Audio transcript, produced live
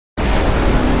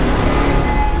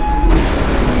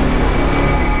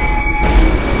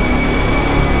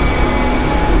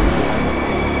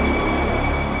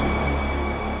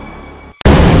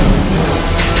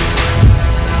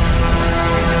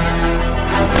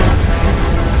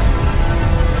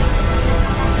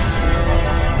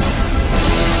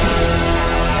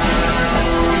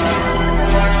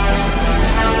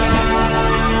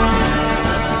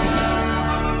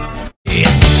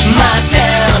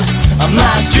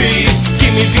street.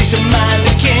 Give me peace of mind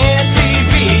that can't be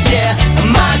beat. Yeah,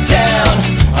 my town,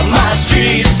 my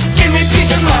street. Give me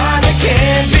peace of mind that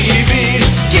can't be beat.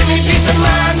 Give me peace of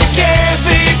mind that can't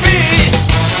be beat.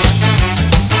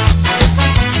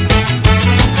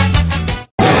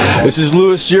 This is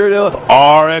Louis Giordano with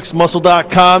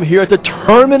RxMuscle.com here at the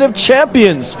Tournament of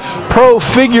Champions Pro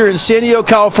Figure in San Diego,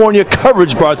 California.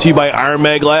 Coverage brought to you by Iron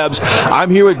Mag Labs.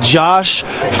 I'm here with Josh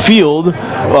Field,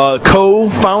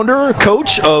 co-founder,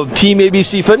 coach of Team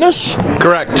ABC Fitness.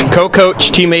 Correct.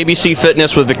 Co-coach Team ABC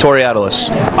Fitness with Victoria Atlas.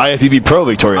 IFBB Pro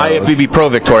Victoria Atlas. IFBB Pro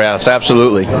Victoria Atlas,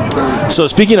 absolutely. So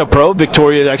speaking of pro,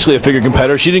 Victoria is actually a figure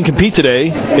competitor. She didn't compete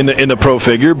today in the pro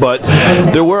figure, but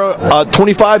there were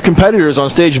 25 competitors on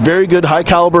stage. Very good, high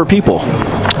caliber people.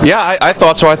 Yeah, I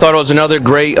thought so. I thought it was another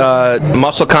great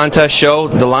muscle contest show.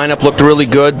 The lineup looked really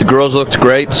good. The girls looked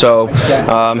great. So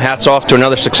hats off to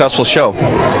another successful show.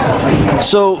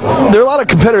 So there are a lot of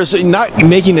competitors not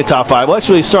making the top five. We'll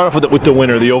actually start off with the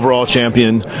winner, the overall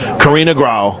champion, Karina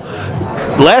Grau.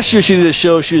 Last year she did this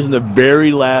show, she was in the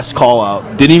very last call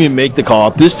out. Didn't even make the call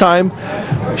out. This time,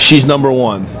 she's number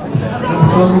one.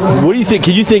 What do you think?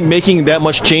 Can you think making that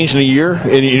much change in a year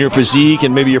in your physique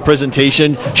and maybe your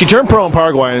presentation? She turned pro in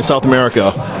Paraguay and in South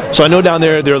America. So I know down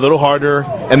there they're a little harder,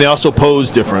 and they also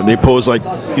pose different. They pose like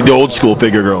the old school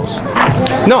figure girls.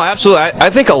 No, absolutely. I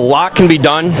think a lot can be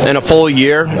done in a full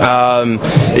year.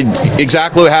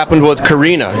 Exactly what happened with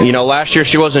Karina. You know, last year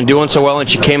she wasn't doing so well, and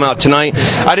she came out tonight.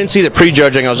 I didn't see the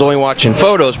prejudging. I was only watching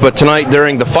photos. But tonight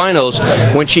during the finals,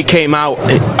 when she came out,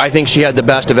 I think she had the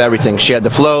best of everything. She had the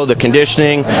flow, the conditioning.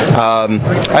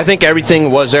 I think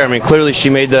everything was there. I mean, clearly she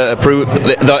made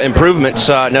the improvements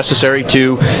necessary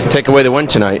to take away the win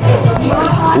tonight.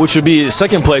 Which would be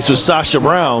second place was Sasha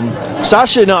Brown.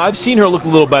 Sasha, no, I've seen her look a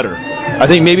little better. I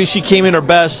think maybe she came in her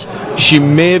best. She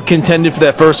may have contended for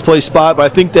that first place spot,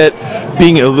 but I think that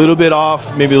being a little bit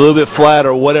off, maybe a little bit flat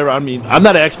or whatever. I mean, I'm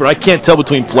not an expert. I can't tell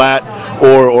between flat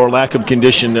or lack of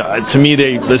condition. To me,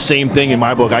 they the same thing in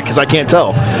my book because I can't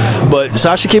tell. But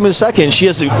Sasha came in second. She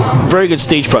has a very good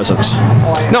stage presence.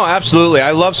 No, absolutely.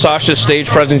 I love Sasha's stage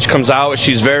presence. She comes out.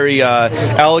 She's very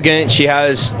elegant. She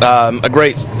has a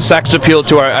great sex appeal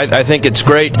to her. I think it's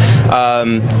great.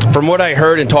 From what I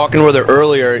heard in talking with her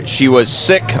earlier, she was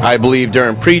sick, I believe,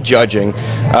 during prejudging.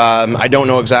 I don't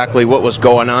know exactly what was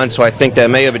going on, so I think that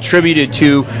may have attributed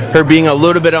to her being a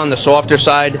little bit on the softer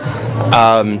side.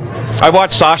 I've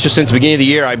watched Sasha since the beginning of the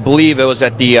year. I believe it was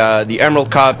at the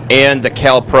Emerald Cup and the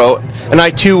Cal Pro, and I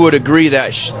too would agree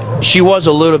that she was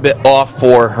a little bit off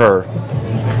for her.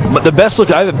 But the best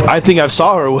look I think I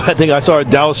saw her at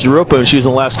Dallas Europa when she was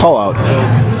in the last call out.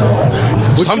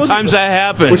 Sometimes that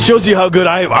happens. Which shows you how good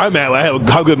I'm at,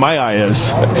 how good my eye is.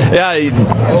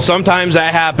 Yeah, sometimes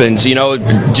that happens. You know,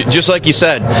 just like you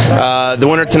said, the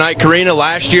winner tonight, Karina.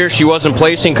 Last year she wasn't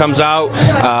placing, comes out.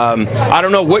 I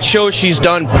don't know what shows she's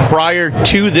done prior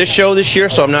to this show this year,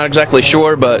 so I'm not exactly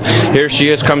sure. But here she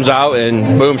is, comes out,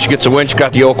 and boom, she gets a win. She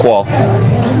got the oak wall.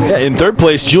 Yeah, in third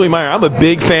place, Julie Meyer. I'm a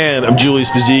big fan of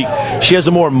Julie's physique. She has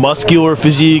a more muscular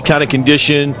physique, kind of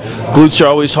condition. Glutes are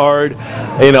always hard.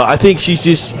 You know, I think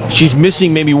she's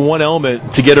missing maybe one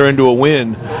element to get her into a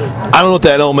win. I don't know what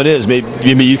that element is.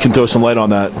 Maybe you can throw some light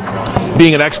on that.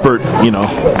 Being an expert, you know.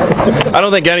 I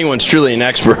don't think anyone's truly an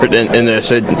expert in this.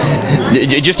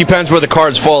 It just depends where the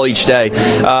cards fall each day.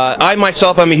 I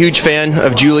myself, I'm a huge fan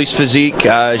of Julie's physique.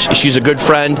 She's a good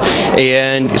friend,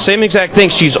 and same exact thing.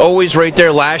 She's always right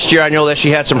there. Last year, I know that she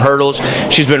had some hurdles.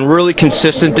 She's been really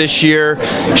consistent this year.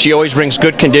 She always brings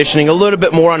good conditioning, a little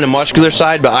bit more on the muscular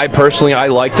side, but I personally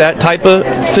like that type of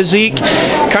physique.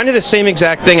 Kind of the same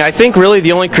exact thing. I think really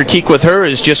the only critique with her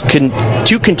is just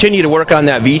to continue to work on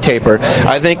that V-taper.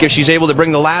 I think if she's able to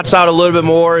bring the lats out a little bit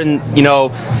more and, you know,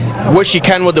 what she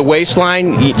can with the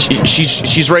waistline,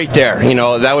 she's right there. You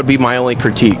know, that would be my only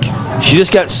critique. She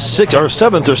just got 6th or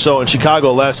 7th or so in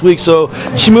Chicago last week, so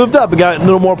she moved up and got a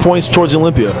little more points towards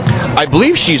Olympia. I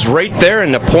believe she's right there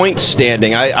in the points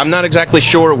standing. I'm not exactly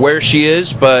sure where she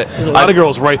is, but a lot of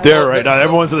girls right there right now.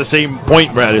 Everyone's at the same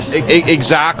point, Bradis.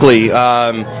 Exactly.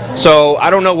 So I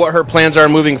don't know what her plans are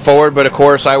moving forward, but of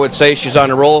course I would say she's on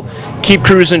a roll. Keep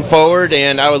cruising forward,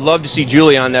 and I would love to see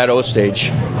Julie on that O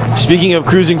stage. Speaking of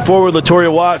cruising forward,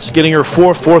 Latoria Watts getting her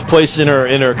fourth place in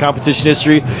her competition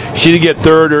history. She did get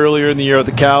third earlier in the year at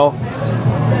the Cal.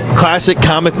 Classic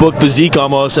comic book physique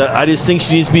almost. I just think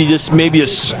she needs to be just maybe a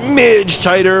smidge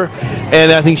tighter,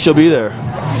 and I think she'll be there.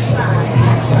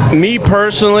 Me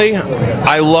personally,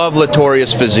 I love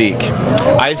Latoria's physique.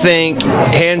 I think,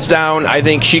 hands down, I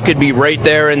think she could be right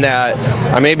there in that.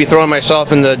 I may be throwing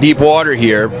myself in the deep water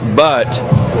here, but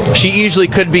she easily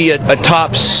could be a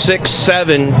top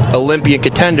 6-7 Olympian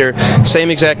contender. Same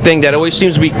exact thing that always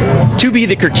seems to be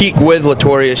the critique with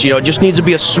Latorius. Just needs to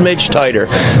be a smidge tighter.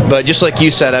 But just like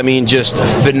you said, I mean, just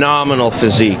phenomenal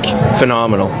physique,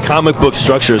 phenomenal. Comic book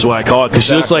structure is what I call it, because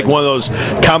she looks like one of those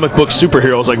comic book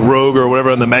superheroes, like Rogue or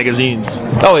whatever in the magazines.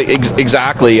 Oh,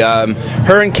 exactly.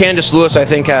 Her and Candice Lewis, I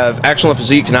think, have excellent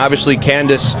physique, and obviously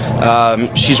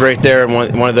Candice, she's right there,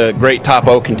 one of the great top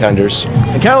O contenders.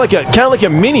 And kind of like a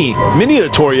mini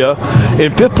Latoria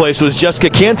in 5th place was Jessica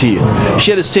Canty.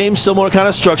 She had the same similar kind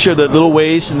of structure, the little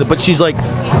waist, but she's like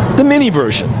the mini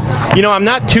version. I'm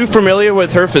not too familiar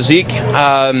with her physique.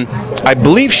 I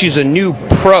believe she's a new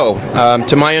pro,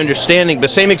 to my understanding. But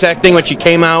same exact thing when she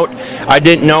came out. I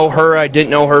didn't know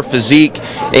her physique,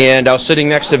 and I was sitting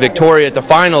next to Victoria at the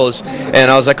finals,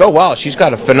 and I was like, oh wow, she's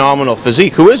got a phenomenal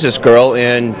physique. Who is this girl?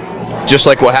 And just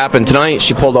like what happened tonight,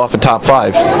 she pulled off a top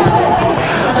 5.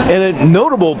 And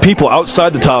notable people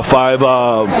outside the top 5,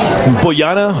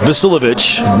 Bojana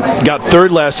Vasiljevic got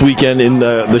 3rd last weekend in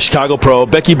the Chicago Pro.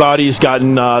 Becky Body's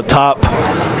gotten top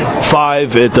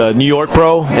 5 at the New York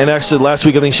Pro, and actually last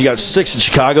week I think she got 6 in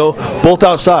Chicago, both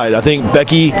outside. I think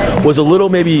Becky was a little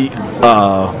maybe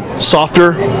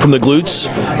softer from the glutes,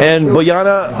 and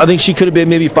Bojana, I think she could have been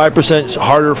maybe 5%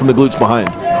 harder from the glutes behind.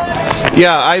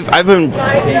 Yeah,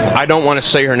 I don't want to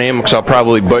say her name because I'll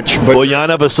probably butcher.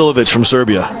 Bojana Vasiljevic from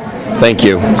Serbia. Thank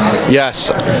you.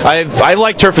 Yes, I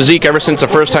liked her physique ever since the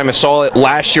first time I saw it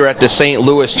last year at the St.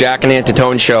 Louis Jack and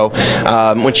Antitone show.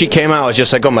 When she came out, I was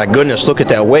just like, oh my goodness, look at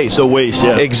that waist. The waist,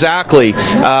 yeah. Exactly.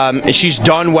 And she's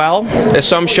done well at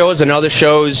some shows, and other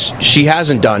shows she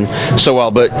hasn't done so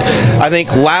well. But I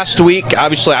think last week,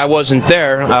 obviously I wasn't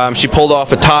there, she pulled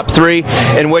off a top 3,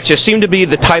 in which it seemed to be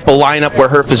the type of lineup where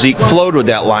her physique flowed with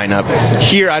that lineup.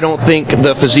 Here, I don't think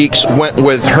the physiques went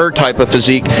with her type of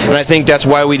physique, and I think that's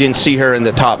why we didn't see her in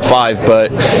the top 5,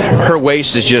 but her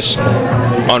waist is just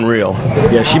unreal.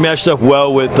 Yeah, she matched up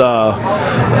well with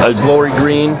Lori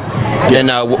Green, and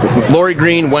Lori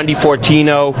Green, Wendy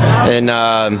Fortino, and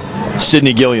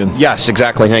Sydney Gillian. Yes,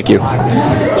 exactly. Thank you.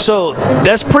 So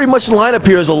that's pretty much the lineup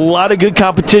here. There's a lot of good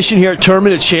competition here at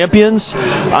Tournament of Champions.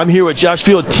 I'm here with Josh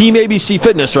Field, Team ABC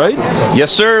Fitness, right?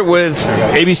 Yes, sir. With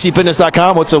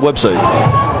abcfitness.com. What's the website?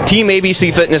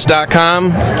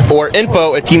 TeamABCFitness.com or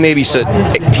info at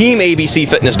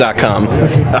TeamABCFitness.com.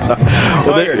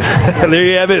 Well, there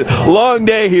you have it. Long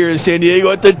day here in San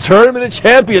Diego at the Tournament of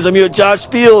Champions. I'm here with Josh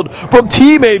Field from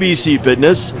Team ABC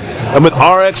Fitness. I'm with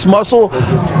RX Muscle.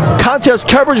 Contest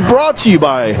coverage brought to you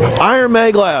by Iron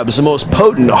Mag Labs, the most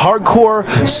potent hardcore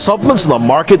supplements on the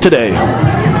market today.